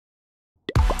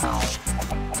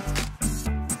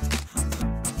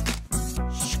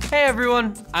Hey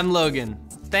everyone, I'm Logan.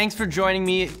 Thanks for joining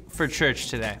me for church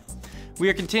today. We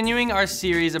are continuing our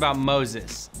series about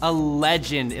Moses, a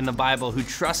legend in the Bible who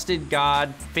trusted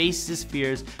God, faced his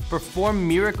fears, performed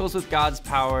miracles with God's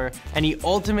power, and he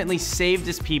ultimately saved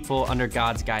his people under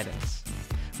God's guidance.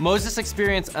 Moses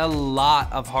experienced a lot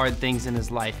of hard things in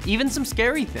his life, even some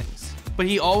scary things, but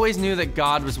he always knew that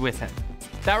God was with him.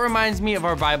 That reminds me of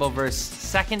our Bible verse,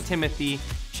 2 Timothy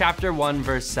chapter 1,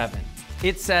 verse 7.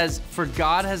 It says, "For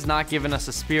God has not given us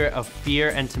a spirit of fear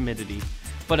and timidity,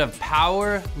 but of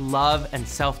power, love, and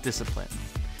self-discipline."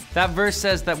 That verse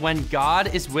says that when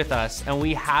God is with us and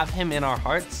we have him in our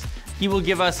hearts, he will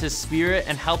give us his spirit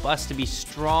and help us to be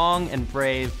strong and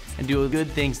brave and do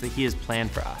good things that he has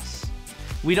planned for us.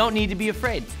 We don't need to be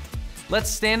afraid. Let's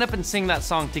stand up and sing that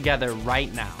song together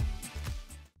right now.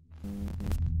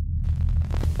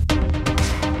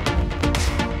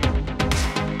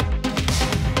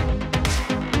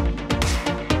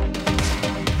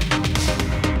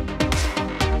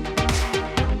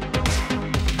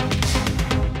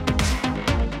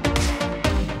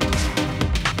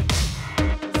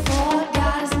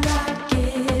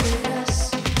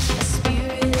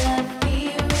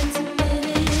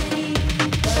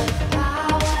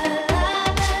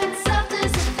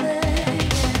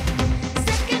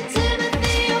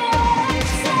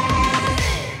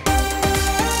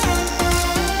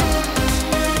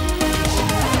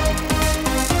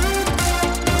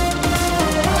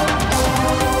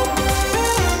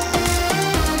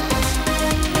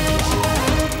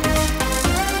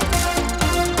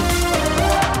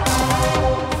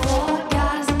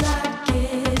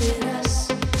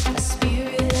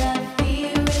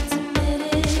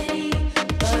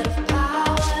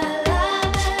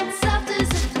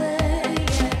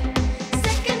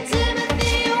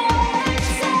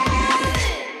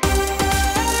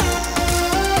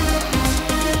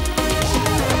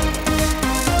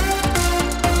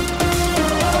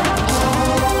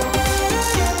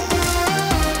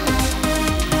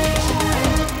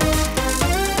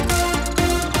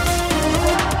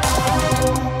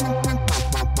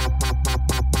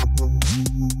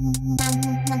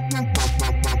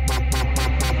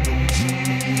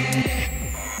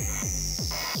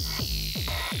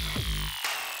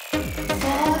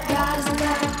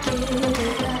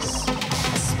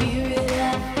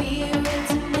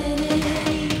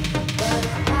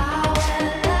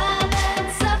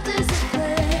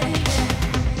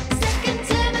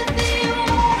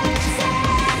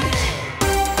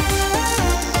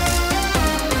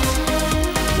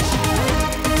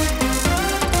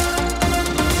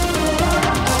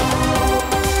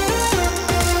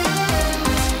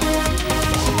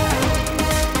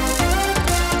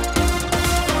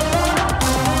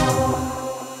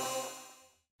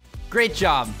 Great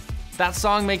job. That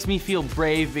song makes me feel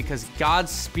brave because God's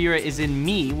spirit is in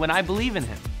me when I believe in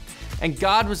him. And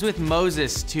God was with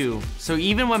Moses too. So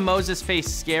even when Moses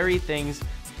faced scary things,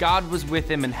 God was with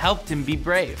him and helped him be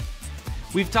brave.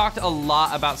 We've talked a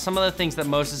lot about some of the things that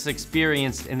Moses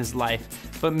experienced in his life,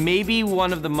 but maybe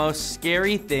one of the most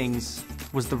scary things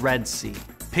was the Red Sea.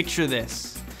 Picture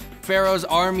this. Pharaoh's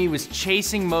army was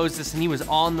chasing Moses and he was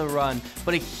on the run,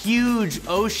 but a huge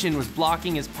ocean was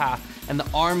blocking his path and the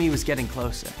army was getting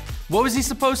closer. What was he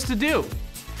supposed to do?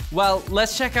 Well,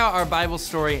 let's check out our Bible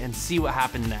story and see what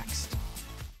happened next.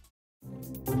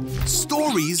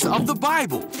 Stories of the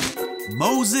Bible.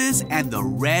 Moses and the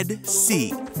Red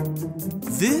Sea.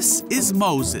 This is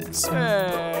Moses,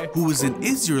 who was an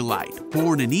Israelite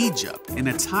born in Egypt in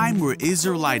a time where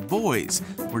Israelite boys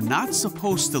were not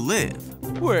supposed to live.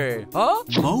 Wait, huh?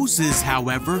 Moses,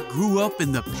 however, grew up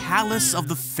in the palace of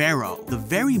the Pharaoh, the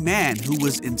very man who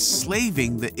was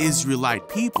enslaving the Israelite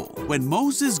people. When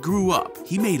Moses grew up,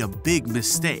 he made a big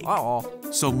mistake.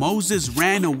 So Moses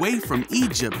ran away from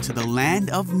Egypt to the land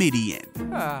of Midian.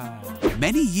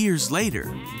 Many years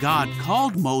later, God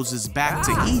called Moses back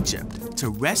to Egypt to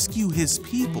rescue his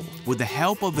people with the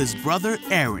help of his brother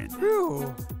Aaron.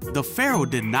 The Pharaoh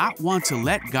did not want to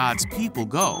let God's people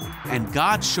go, and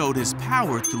God showed his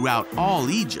power throughout all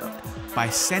Egypt by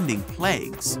sending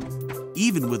plagues.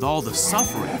 Even with all the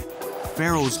suffering,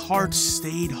 Pharaoh's heart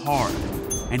stayed hard,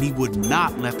 and he would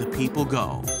not let the people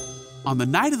go. On the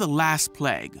night of the last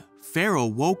plague, Pharaoh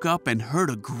woke up and heard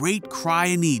a great cry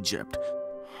in Egypt.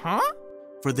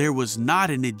 For there was not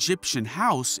an Egyptian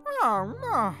house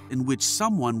in which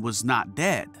someone was not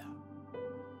dead.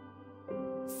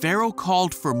 Pharaoh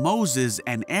called for Moses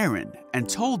and Aaron and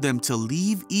told them to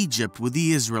leave Egypt with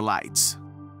the Israelites.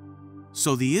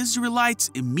 So the Israelites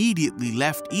immediately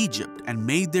left Egypt and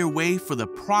made their way for the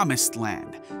Promised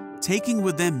Land, taking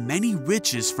with them many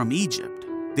riches from Egypt.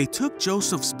 They took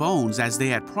Joseph's bones as they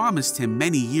had promised him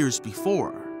many years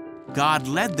before. God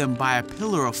led them by a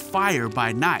pillar of fire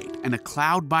by night and a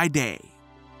cloud by day.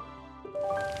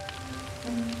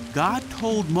 God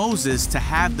told Moses to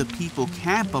have the people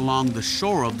camp along the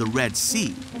shore of the Red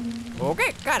Sea.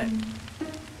 Okay, got it.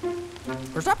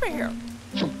 What's up in here?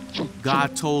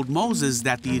 God told Moses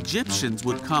that the Egyptians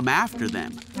would come after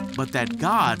them, but that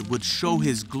God would show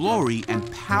his glory and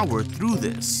power through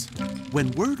this.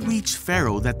 When word reached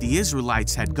Pharaoh that the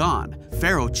Israelites had gone,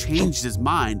 Pharaoh changed his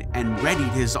mind and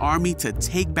readied his army to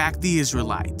take back the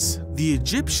Israelites. The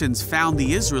Egyptians found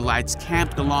the Israelites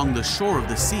camped along the shore of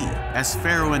the sea. As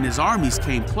Pharaoh and his armies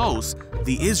came close,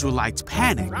 the Israelites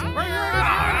panicked.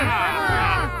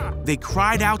 They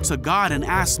cried out to God and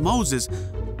asked Moses,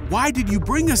 "Why did you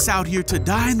bring us out here to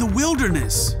die in the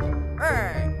wilderness?"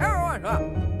 Hey, everyone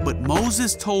up. But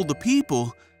Moses told the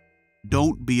people,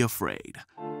 "Don't be afraid.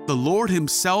 The Lord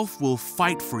himself will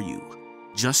fight for you.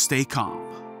 Just stay calm."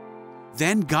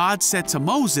 Then God said to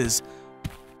Moses,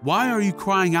 "Why are you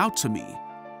crying out to me?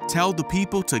 Tell the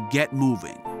people to get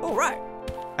moving." All right.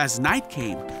 As night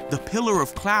came, the pillar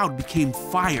of cloud became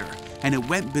fire, and it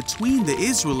went between the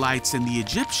Israelites and the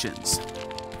Egyptians.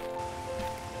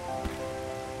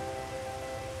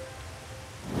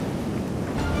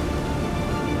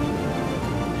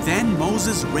 Then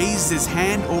Moses raised his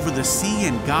hand over the sea,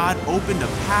 and God opened a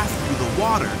path through the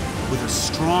water with a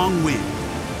strong wind.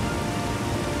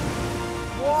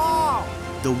 Whoa!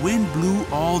 The wind blew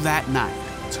all that night,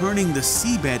 turning the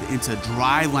seabed into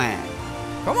dry land.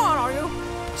 Come on, are you?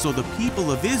 So the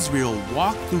people of Israel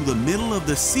walked through the middle of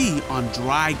the sea on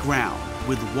dry ground,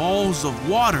 with walls of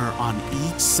water on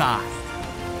each side.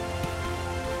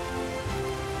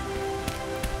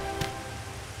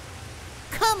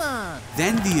 Come on!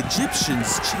 Then the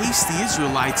Egyptians chased the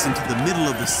Israelites into the middle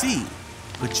of the sea.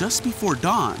 But just before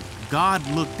dawn, God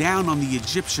looked down on the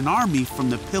Egyptian army from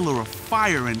the pillar of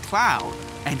fire and cloud,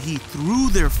 and he threw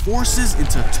their forces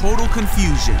into total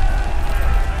confusion.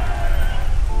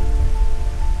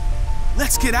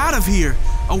 "Let's get out of here,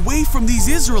 away from these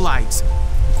Israelites!"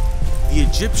 The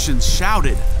Egyptians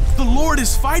shouted, "The Lord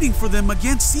is fighting for them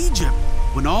against Egypt."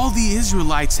 When all the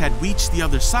Israelites had reached the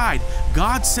other side,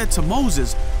 God said to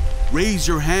Moses, "Raise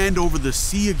your hand over the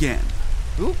sea again."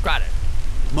 Ooh, got it.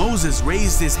 Moses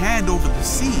raised his hand over the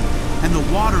sea, and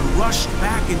the water rushed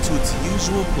back into its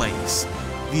usual place.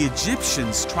 The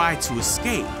Egyptians tried to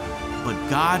escape, but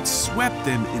God swept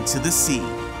them into the sea.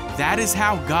 That is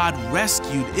how God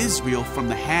rescued Israel from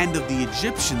the hand of the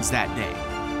Egyptians that day.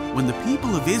 When the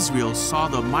people of Israel saw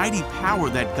the mighty power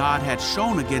that God had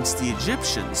shown against the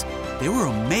Egyptians, they were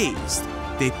amazed.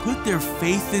 They put their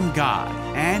faith in God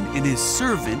and in his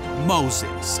servant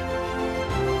Moses.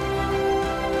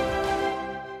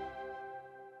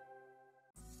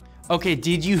 Okay,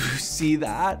 did you see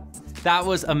that? That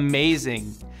was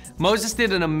amazing. Moses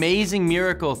did an amazing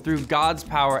miracle through God's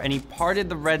power, and he parted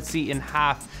the Red Sea in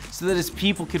half so that his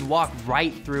people could walk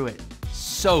right through it.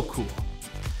 So cool.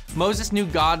 Moses knew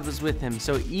God was with him,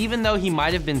 so even though he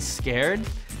might have been scared,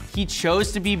 he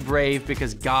chose to be brave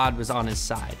because God was on his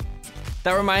side.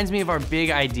 That reminds me of our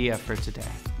big idea for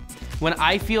today. When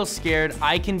I feel scared,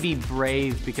 I can be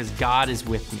brave because God is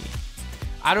with me.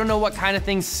 I don't know what kind of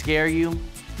things scare you.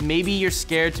 Maybe you're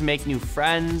scared to make new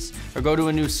friends or go to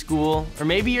a new school, or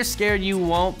maybe you're scared you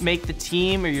won't make the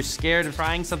team, or you're scared of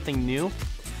trying something new.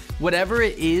 Whatever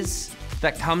it is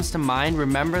that comes to mind,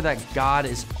 remember that God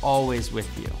is always with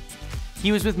you.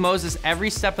 He was with Moses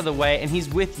every step of the way, and he's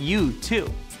with you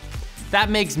too. That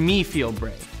makes me feel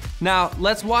brave. Now,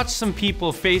 let's watch some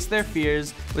people face their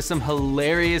fears with some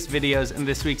hilarious videos in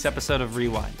this week's episode of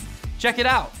Rewind. Check it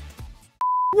out.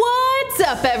 What's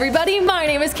up, everybody? My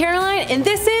name is Caroline, and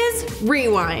this is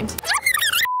Rewind.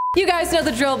 You guys know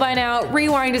the drill by now.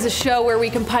 Rewind is a show where we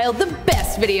compile the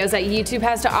best videos that YouTube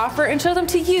has to offer and show them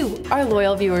to you, our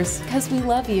loyal viewers, because we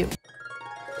love you.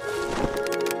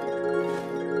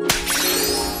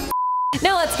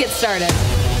 Now let's get started.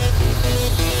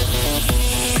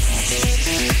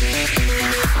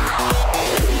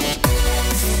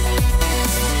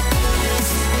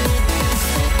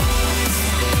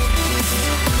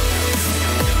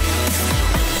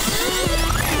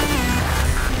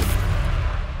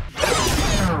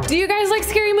 Do you guys like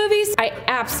scary movies? I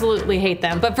absolutely hate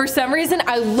them, but for some reason,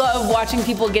 I love watching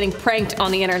people getting pranked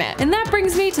on the internet. And that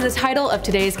brings me to the title of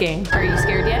today's game. Are you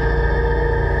scared yet?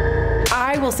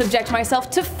 I will subject myself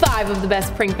to 5 of the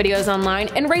best prank videos online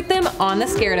and rate them on the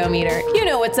Scaredometer. You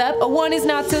know what's up. A 1 is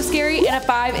not so scary, and a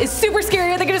 5 is super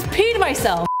scary. I think I just peed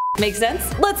myself. Make sense?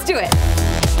 Let's do it.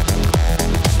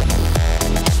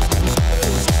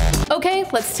 Okay,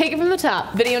 let's take it from the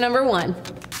top. Video number 1.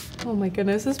 Oh my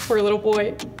goodness, this poor little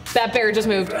boy. That bear just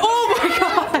moved. Oh my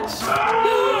gosh.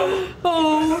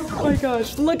 Oh my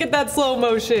gosh, look at that slow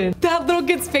motion. That little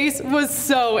kid's face was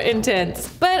so intense.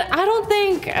 But I don't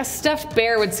think a stuffed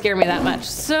bear would scare me that much.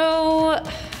 So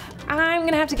I'm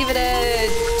gonna have to give it a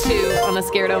 2 on the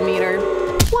scared-o-meter.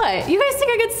 What, you guys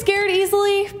think I get scared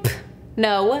easily?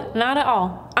 No, not at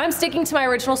all. I'm sticking to my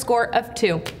original score of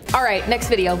 2. All right, next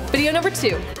video. Video number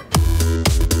 2.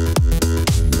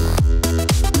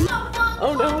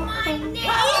 Oh no.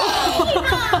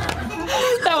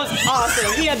 That was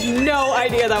awesome. He had no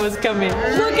idea that was coming.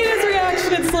 Look at his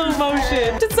reaction in slow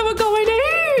motion. Did someone go my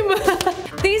name?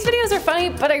 These videos are funny,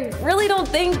 but I really don't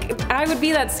think I would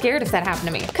be that scared if that happened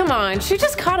to me. Come on, she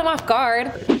just caught him off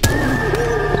guard.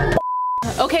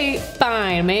 Okay,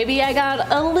 fine. Maybe I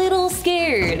got a little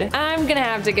scared. I'm gonna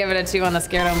have to give it a 2 on the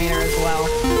scared-o-meter as well.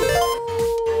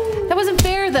 That wasn't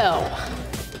fair though.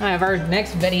 I have our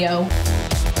next video.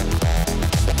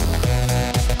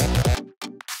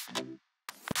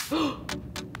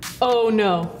 Oh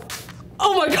no.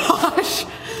 Oh my gosh.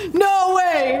 No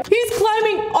way. He's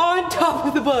climbing on top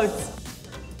of the bugs.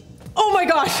 Oh my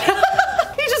gosh.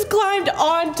 He just climbed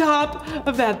on top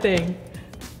of that thing.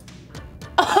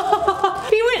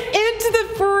 He went into the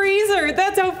freezer.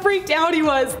 That's how freaked out he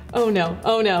was. Oh no.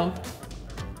 Oh no.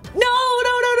 No,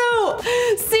 no, no, no.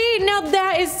 See, now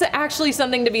that is actually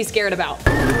something to be scared about.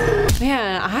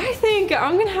 Man, I think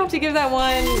I'm gonna have to give that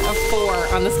one a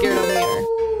 4 on the scared-o-meter.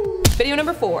 Video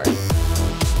number 4.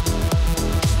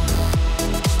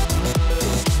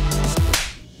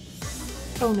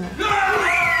 Oh no.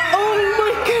 Oh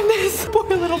my goodness, poor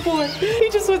little boy. He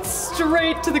just went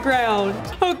straight to the ground.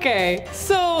 Okay,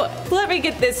 so let me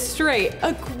get this straight.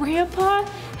 A grandpa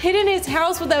hid in his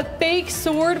house with a fake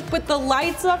sword with the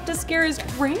lights off to scare his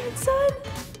grandson?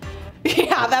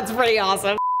 Yeah, that's pretty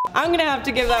awesome. I'm gonna have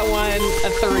to give that one a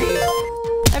 3.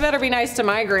 I better be nice to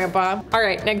my grandpa. All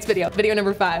right, next video. Video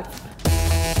number 5.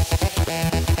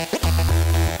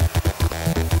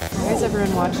 Why is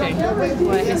everyone watching?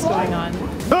 What is going on?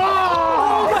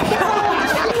 Oh my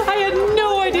gosh! I had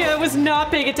no idea. I was not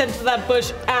paying attention to that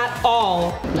bush at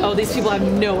all. Oh, these people have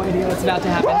no idea what's about to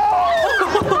happen.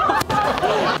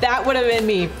 That would have been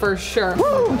me for sure.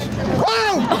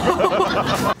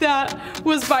 That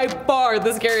was by far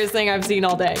the scariest thing I've seen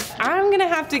all day. I'm gonna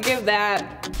have to give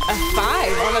that a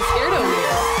 5 on the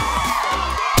scared-o-meter.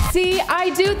 See,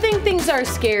 I do think things are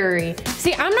scary.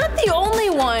 See, I'm not the only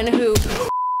one who...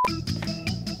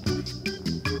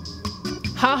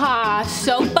 Haha,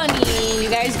 so funny. You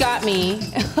guys got me.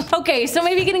 Okay, so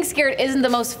maybe getting scared isn't the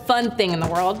most fun thing in the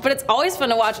world, but it's always fun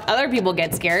to watch other people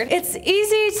get scared. It's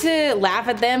easy to laugh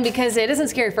at them because it isn't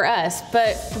scary for us,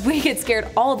 but we get scared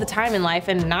all the time in life,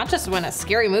 and not just when a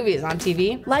scary movie is on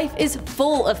TV. Life is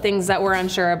full of things that we're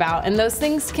unsure about, and those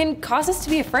things can cause us to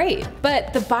be afraid.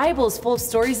 But the Bible is full of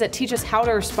stories that teach us how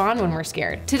to respond when we're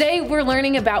scared. Today, we're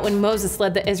learning about when Moses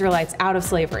led the Israelites out of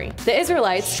slavery. The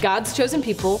Israelites, God's chosen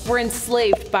people, were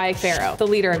enslaved by Pharaoh, the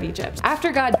leader of Egypt.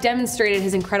 After God demonstrated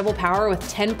his incredible power with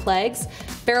 10 plagues,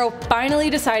 Pharaoh finally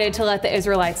decided to let the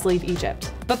Israelites leave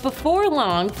Egypt. But before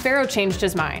long, Pharaoh changed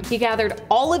his mind. He gathered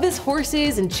all of his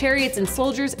horses and chariots and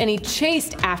soldiers, and he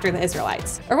chased after the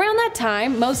Israelites. Around that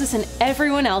time, Moses and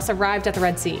everyone else arrived at the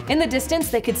Red Sea. In the distance,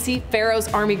 they could see Pharaoh's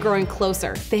army growing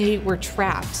closer. They were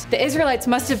trapped. The Israelites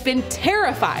must have been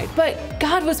terrified, but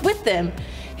God was with them.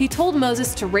 He told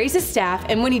Moses to raise his staff,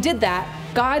 and when he did that,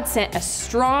 God sent a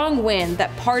strong wind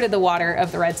that parted the water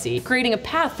of the Red Sea, creating a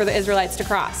path for the Israelites to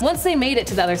cross. Once they made it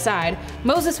to the other side,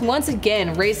 Moses once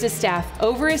again raised his staff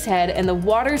over his head, and the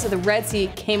waters of the Red Sea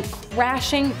came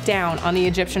crashing down on the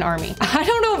Egyptian army. I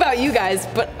don't know about you guys,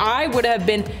 but I would have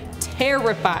been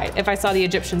terrified if I saw the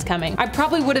Egyptians coming. I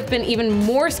probably would have been even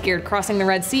more scared crossing the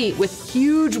Red Sea with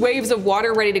huge waves of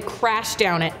water ready to crash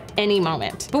down at any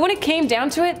moment. But when it came down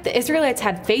to it, the Israelites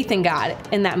had faith in God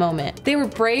in that moment. They were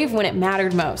brave when it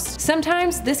mattered most.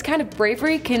 Sometimes this kind of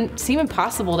bravery can seem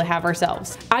impossible to have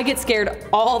ourselves. I get scared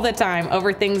all the time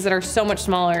over things that are so much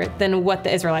smaller than what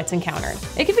the Israelites encountered.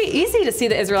 It can be easy to see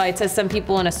the Israelites as some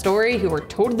people in a story who were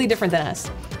totally different than us.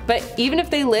 But even if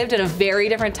they lived in a very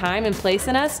different time and place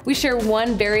than us, we share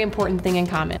one very important thing in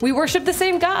common. We worship the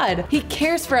same God. He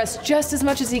cares for us just as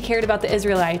much as he cared about the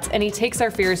Israelites, and he takes our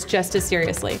fears just as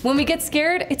seriously. When we get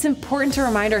scared, it's important to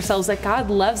remind ourselves that God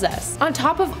loves us. On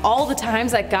top of all the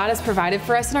times that God has provided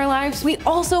for us in our lives, we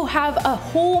also have a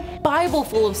whole Bible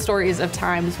full of stories of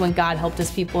times when God helped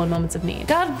his people in moments of need.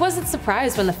 God wasn't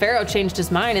surprised when the Pharaoh changed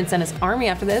his mind and sent his army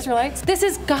after the Israelites. This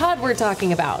is God we're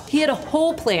talking about. He had a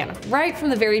whole plan right from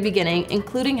the very very beginning,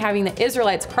 including having the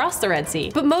Israelites cross the Red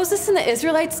Sea. But Moses and the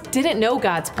Israelites didn't know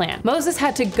God's plan. Moses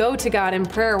had to go to God in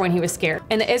prayer when he was scared,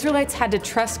 and the Israelites had to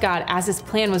trust God as his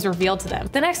plan was revealed to them.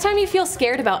 The next time you feel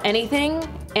scared about anything,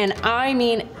 and I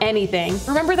mean anything,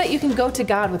 remember that you can go to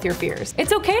God with your fears.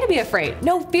 It's okay to be afraid.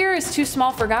 No fear is too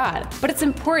small for God, but it's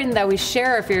important that we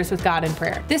share our fears with God in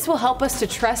prayer. This will help us to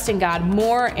trust in God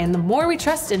more, and the more we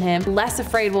trust in him, less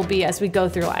afraid we'll be as we go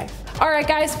through life. All right,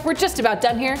 guys, we're just about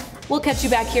done here. We'll catch you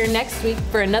back here next week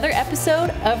for another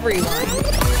episode of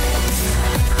Rewind.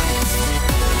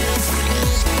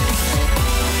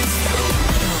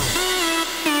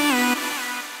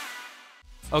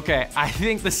 Okay, I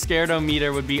think the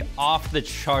scaredometer would be off the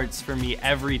charts for me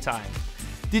every time.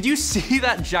 Did you see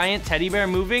that giant teddy bear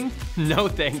moving? No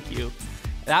thank you.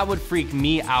 That would freak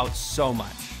me out so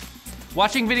much.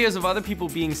 Watching videos of other people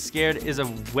being scared is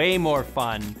way more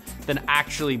fun than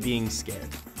actually being scared.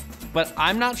 But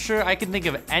I'm not sure I can think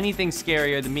of anything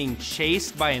scarier than being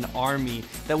chased by an army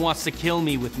that wants to kill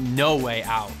me with no way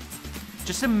out.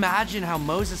 Just imagine how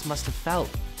Moses must have felt.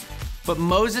 But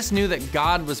Moses knew that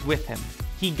God was with him.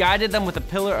 He guided them with a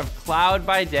pillar of cloud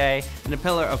by day and a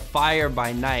pillar of fire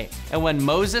by night. And when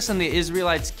Moses and the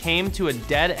Israelites came to a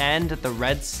dead end at the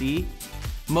Red Sea,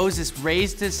 Moses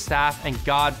raised his staff and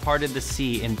God parted the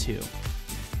sea in two.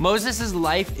 Moses'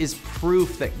 life is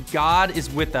proof that God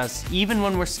is with us even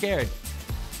when we're scared.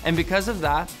 And because of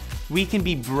that, we can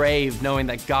be brave knowing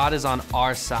that God is on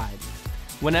our side.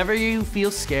 Whenever you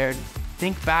feel scared,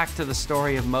 think back to the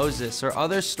story of Moses or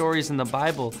other stories in the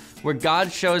Bible where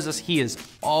God shows us he is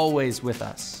always with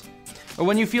us. Or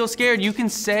when you feel scared, you can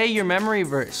say your memory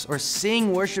verse or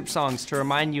sing worship songs to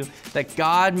remind you that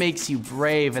God makes you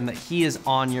brave and that he is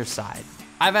on your side.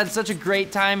 I've had such a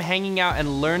great time hanging out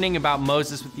and learning about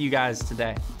Moses with you guys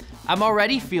today. I'm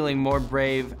already feeling more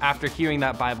brave after hearing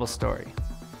that Bible story.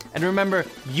 And remember,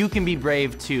 you can be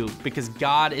brave too because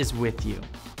God is with you.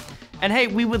 And hey,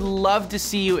 we would love to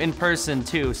see you in person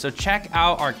too, so check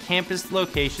out our campus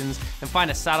locations and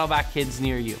find a Saddleback Kids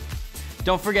near you.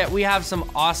 Don't forget, we have some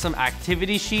awesome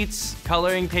activity sheets,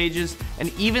 coloring pages,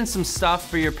 and even some stuff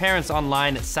for your parents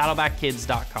online at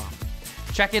saddlebackkids.com.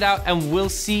 Check it out, and we'll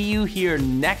see you here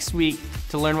next week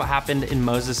to learn what happened in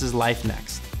Moses' life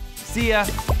next. See ya!